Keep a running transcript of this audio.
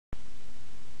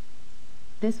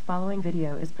This following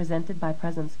video is presented by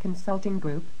Presence Consulting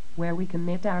Group, where we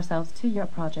commit ourselves to your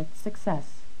project's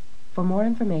success. For more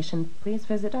information, please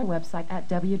visit our website at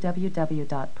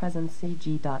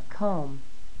www.presencecg.com.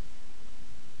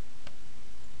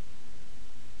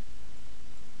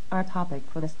 Our topic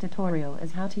for this tutorial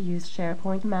is how to use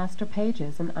SharePoint master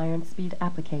pages in IronSpeed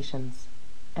applications.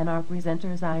 And our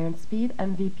presenter is IronSpeed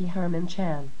MVP Herman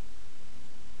Chan.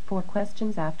 For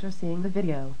questions after seeing the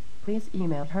video, please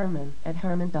email Herman at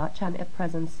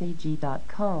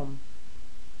herman.chan@presencecg.com.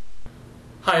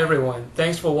 Hi everyone,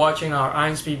 thanks for watching our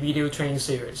IronSpeed video training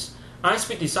series.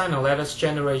 IronSpeed Designer let us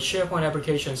generate SharePoint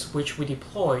applications which we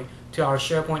deploy to our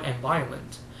SharePoint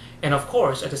environment. And of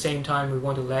course, at the same time, we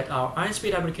want to let our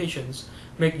IronSpeed applications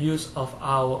make use of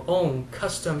our own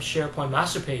custom SharePoint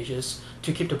master pages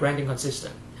to keep the branding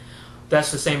consistent. That's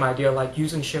the same idea like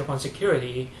using SharePoint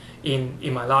security in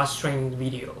my last training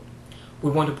video. We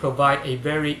want to provide a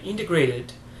very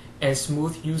integrated and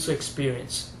smooth user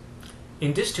experience.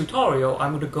 In this tutorial,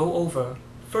 I'm going to go over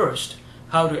first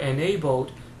how to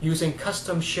enable using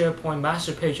custom SharePoint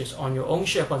master pages on your own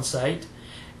SharePoint site,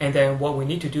 and then what we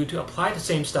need to do to apply the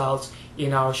same styles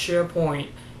in our SharePoint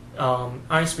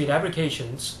IronSpeed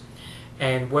applications,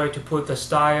 and where to put the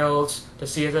styles, the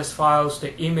CSS files,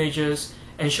 the images,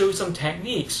 and show you some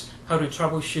techniques how to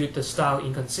troubleshoot the style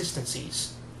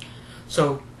inconsistencies.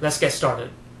 So let's get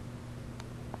started.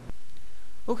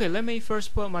 Okay, let me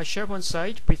first put my SharePoint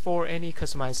site before any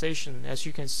customization. As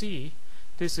you can see,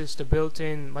 this is the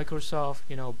built-in Microsoft,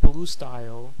 blue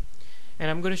style, and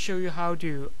I'm going to show you how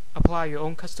to apply your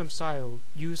own custom style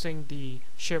using the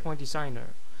SharePoint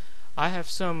Designer. I have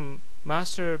some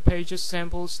master pages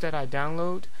samples that I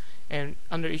download, and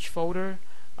under each folder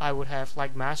I would have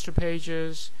like master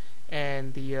pages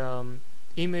and the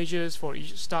images for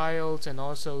each styles and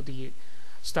also the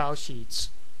style sheets.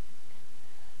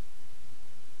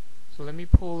 So let me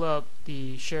pull up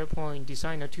the SharePoint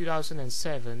Designer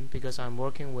 2007 because I'm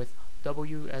working with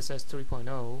WSS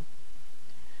 3.0.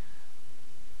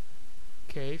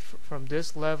 Okay, from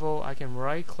this level I can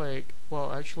right click,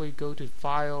 actually go to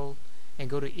File and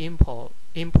go to Import,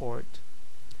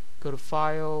 go to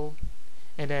File,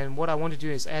 and then what I want to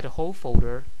do is add a whole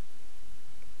folder.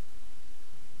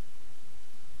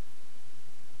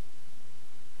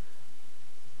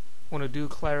 Want to do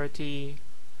clarity,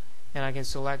 and I can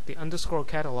select the underscore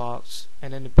catalogs,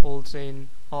 and then it pulls in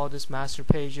all these master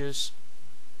pages.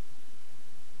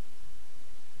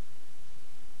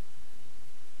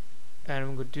 And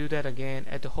I'm going to do that again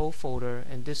at the whole folder,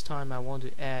 and this time I want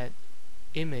to add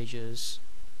images.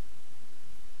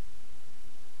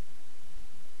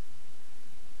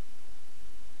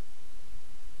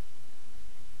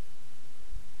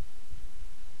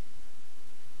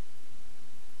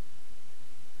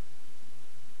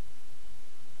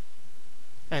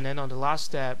 And then on the last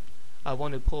step, I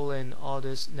want to pull in all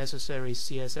these necessary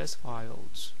CSS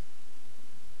files.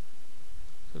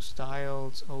 So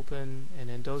styles, open, and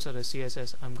then those are the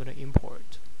CSS I'm going to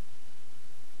import.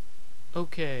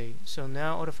 Okay, so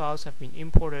now all the files have been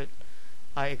imported.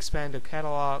 I expand the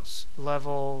catalogs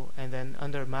level, and then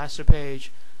under master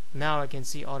page, now I can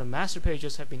see all the master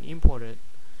pages have been imported.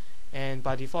 And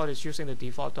by default, it's using the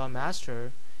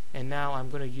default.master. And now I'm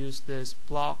going to use this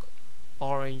block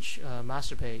orange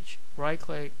master page. Right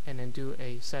click and then do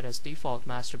a set as default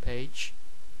master page.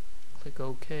 Click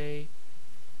OK.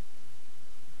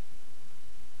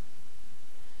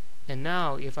 And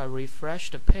now if I refresh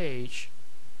the page,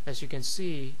 as you can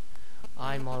see,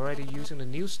 I'm already using the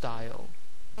new style.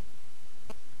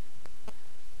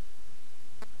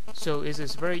 So it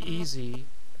is very easy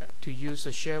to use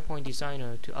the SharePoint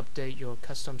Designer to update your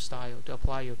custom style, to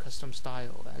apply your custom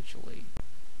style actually.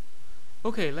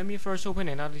 Okay, let me first open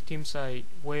another team site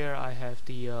where I have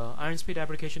the IronSpeed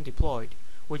application deployed,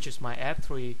 which is my app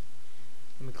 3.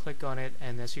 Let me click on it,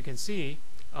 and as you can see,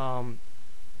 the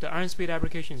IronSpeed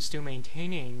application is still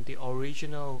maintaining the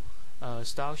original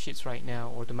style sheets right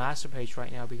now, or the master page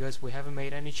right now, because we haven't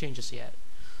made any changes yet.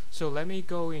 So let me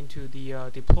go into the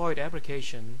deployed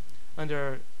application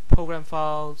under Program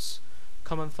Files,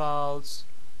 Common Files,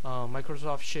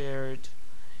 Microsoft Shared,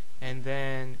 and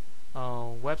then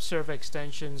Web Server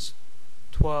Extensions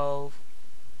 12,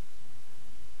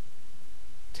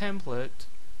 Template,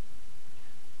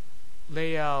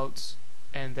 Layouts,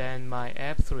 and then my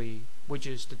app 3, which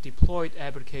is the deployed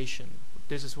application.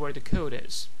 This is where the code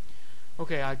is.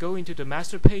 Okay, I go into the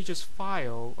master pages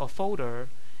file or folder,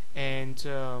 and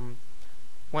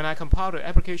when I compiled the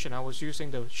application, I was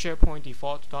using the SharePoint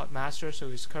default.master, so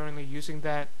it's currently using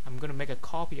that. I'm going to make a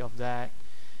copy of that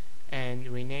and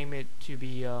rename it to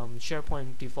be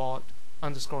SharePoint default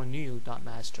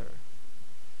 _new.master.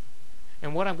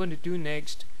 And what I'm going to do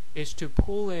next is to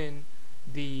pull in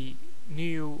the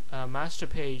new master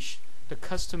page, the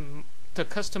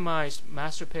customized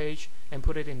master page, and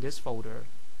put it in this folder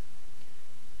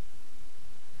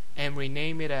and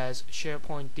rename it as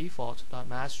SharePoint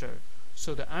default.master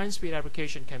so the IronSpeed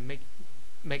application can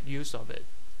make use of it.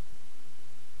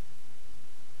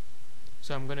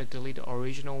 So I'm going to delete the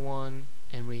original one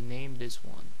and rename this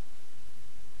one.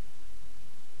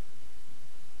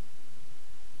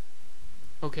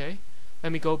 Okay,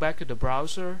 let me go back to the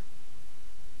browser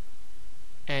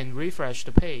and refresh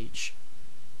the page.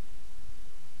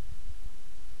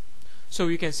 So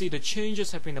you can see the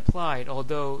changes have been applied,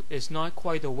 although it's not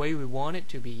quite the way we want it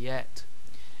to be yet.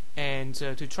 And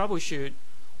to troubleshoot,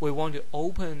 we want to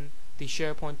open the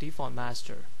SharePoint default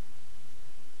master.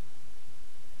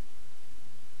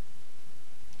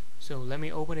 So let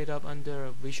me open it up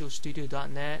under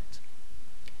visualstudio.net,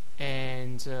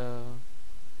 and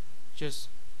just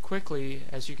quickly,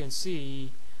 as you can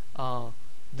see,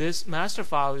 this master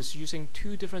file is using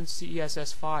two different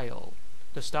CSS files,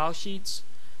 the style sheets,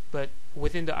 but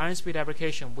within the IronSpeed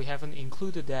application we haven't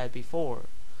included that before.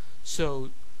 So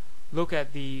look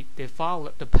at the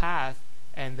file, the path,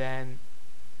 and then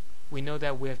we know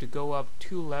that we have to go up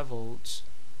 2 levels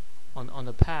on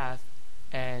the path,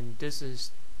 and this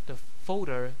is the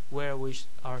folder where we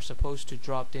are supposed to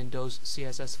drop in those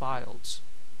CSS files.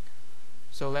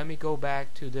 So let me go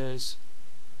back to this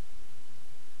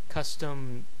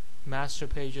custom master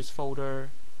pages folder,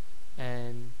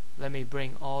 and let me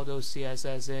bring all those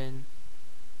CSS in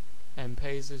and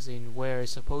paste this in where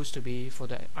it's supposed to be for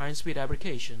the IronSpeed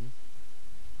application.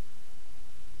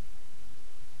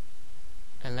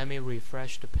 And let me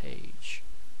refresh the page.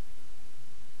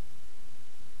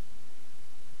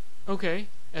 Okay,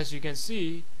 as you can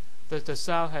see that the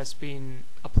style has been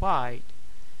applied,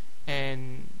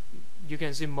 and you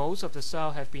can see most of the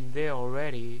style have been there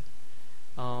already.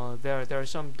 There are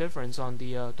some difference on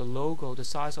the logo, the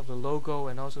size of the logo,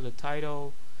 and also the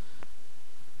title.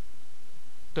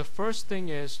 The first thing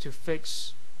is to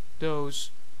fix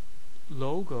those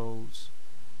logos,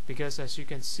 because as you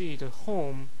can see, the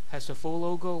home has the full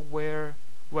logo,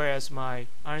 whereas my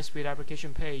IronSpeed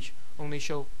application page only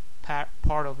show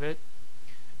part of it,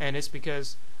 and it's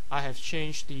because I have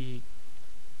changed the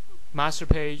master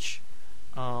page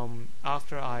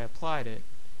after I applied it,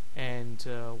 and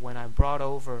when I brought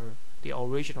over the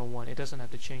original one, it doesn't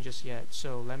have the changes yet.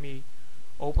 So let me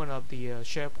open up the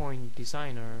SharePoint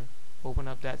Designer, open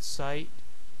up that site,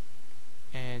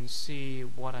 and see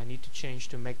what I need to change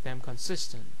to make them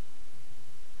consistent.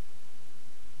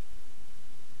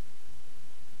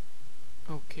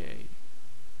 Okay,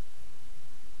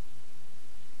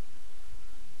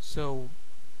 so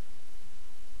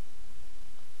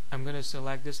I'm going to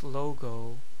select this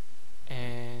logo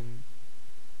and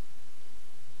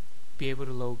be able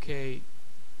to locate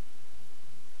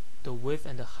the width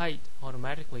and the height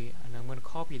automatically, and I'm going to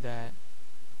copy that,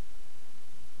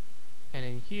 and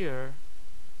in here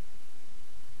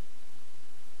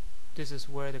this is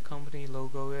where the company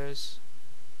logo is,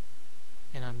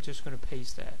 and I'm just going to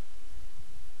paste that.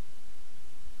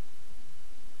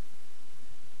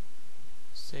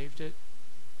 Saved it,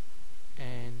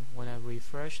 and when I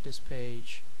refresh this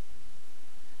page,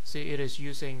 see, it is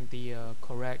using the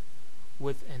correct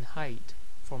width and height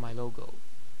for my logo.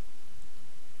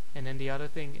 And then the other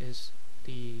thing is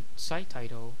the site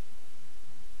title.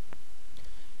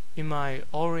 In my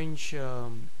orange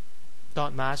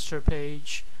 .master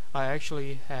page, I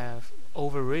actually have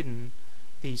overridden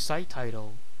the site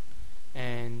title,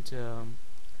 and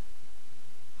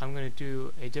I'm going to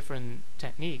do a different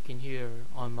technique in here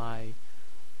on my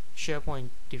SharePoint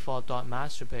default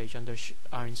 .master page under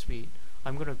IronSpeed.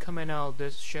 I'm going to comment out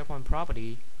this SharePoint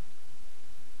property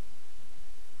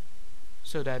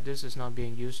so that this is not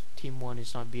being used, team 1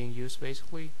 is not being used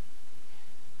basically.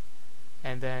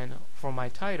 And then for my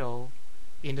title,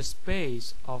 in the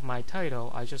space of my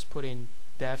title, I just put in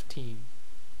dev team,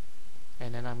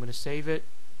 and then I'm going to save it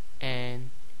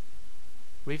and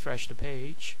refresh the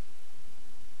page.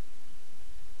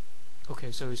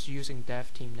 Okay, so it's using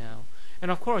dev team now. And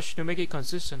of course, to make it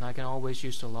consistent, I can always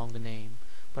use the longer name,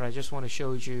 but I just want to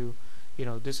show you,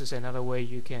 this is another way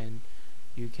you can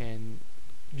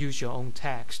use your own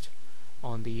text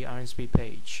on the IronSpeed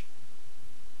page.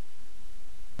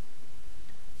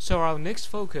 So our next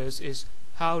focus is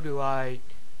how do I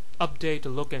update the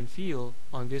look and feel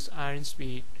on this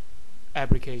IronSpeed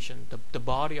application, the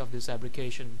body of this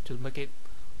application, to make it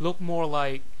look more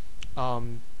like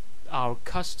our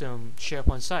custom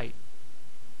SharePoint site.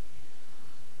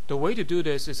 The way to do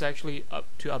this is actually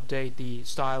to update the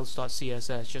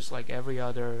styles.css, just like every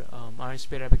other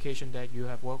IronSpeed application that you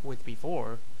have worked with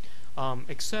before,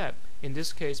 except in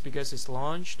this case, because it's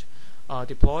launched,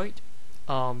 deployed,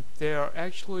 there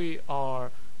actually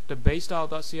are the base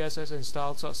style.css and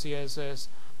styles.css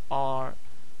are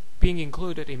being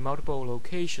included in multiple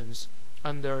locations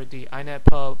under the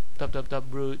inetpub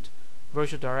www.root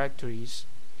virtual directories.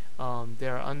 They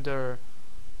are under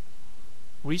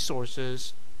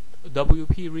resources,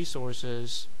 WP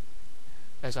resources.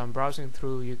 As I'm browsing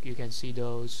through, you can see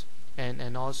those,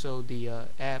 and also the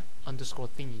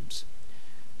app_themes.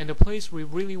 And the place we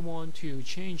really want to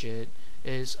change it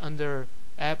is under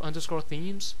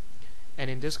app_themes, and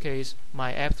in this case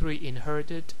my app3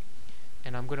 inherited,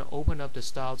 and I'm going to open up the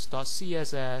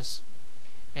styles.css,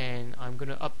 and I'm going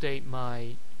to update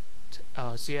my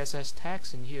CSS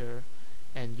tags in here,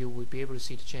 and you would be able to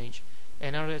see the change.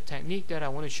 Another technique that I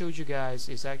want to show you guys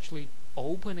is actually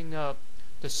opening up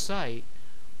the site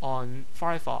on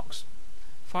Firefox.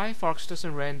 Firefox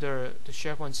doesn't render the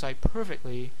SharePoint site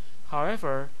perfectly,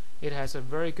 however it has a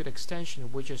very good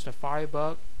extension, which is the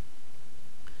Firebug.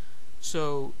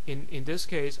 So in this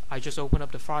case, I just open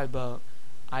up the Firebug.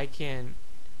 I can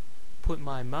put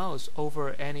my mouse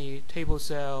over any table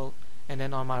cell, and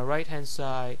then on my right hand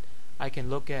side I can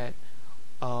look at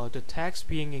the text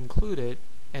being included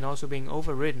and also being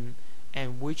overridden,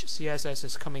 and which CSS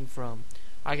is coming from.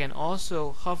 I can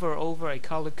also hover over a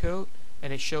color code,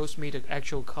 and it shows me the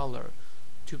actual color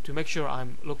to make sure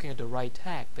I'm looking at the right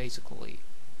tag, basically.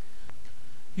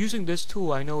 Using this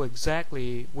tool, I know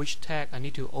exactly which tag I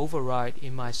need to override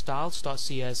in my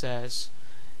styles.css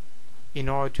in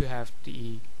order to have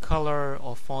the color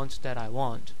or font that I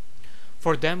want.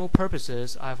 For demo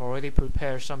purposes, I've already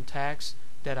prepared some tags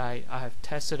that I have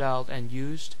tested out and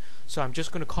used, so I'm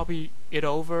just going to copy it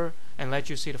over and let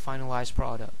you see the finalized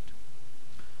product.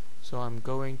 So I'm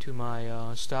going to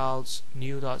my styles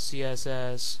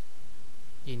new.css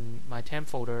in my temp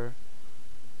folder,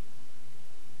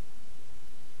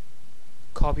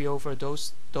 copy over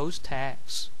those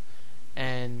tags,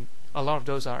 and a lot of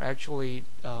those are actually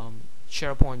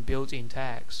SharePoint built-in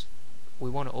tags. We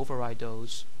want to override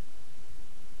those.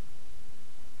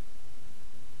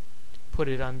 Put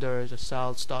it under the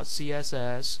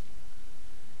styles.css,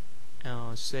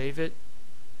 save it,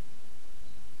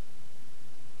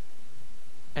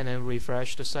 and then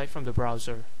refresh the site from the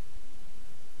browser.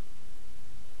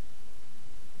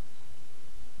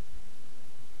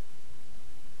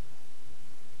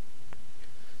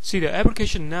 See, the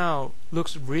application now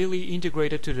looks really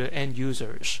integrated to the end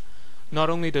users. Not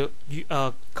only the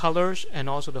colors and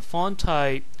also the font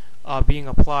type are being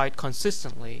applied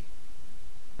consistently.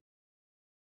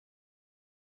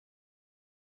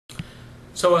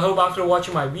 So I hope after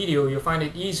watching my video you'll find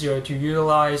it easier to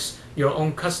utilize your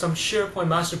own custom SharePoint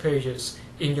master pages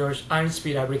in your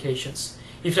IronSpeed applications.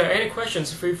 If there are any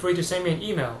questions, feel free to send me an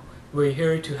email. We're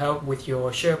here to help with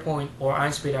your SharePoint or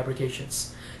IronSpeed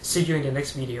applications. See you in the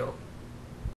next video.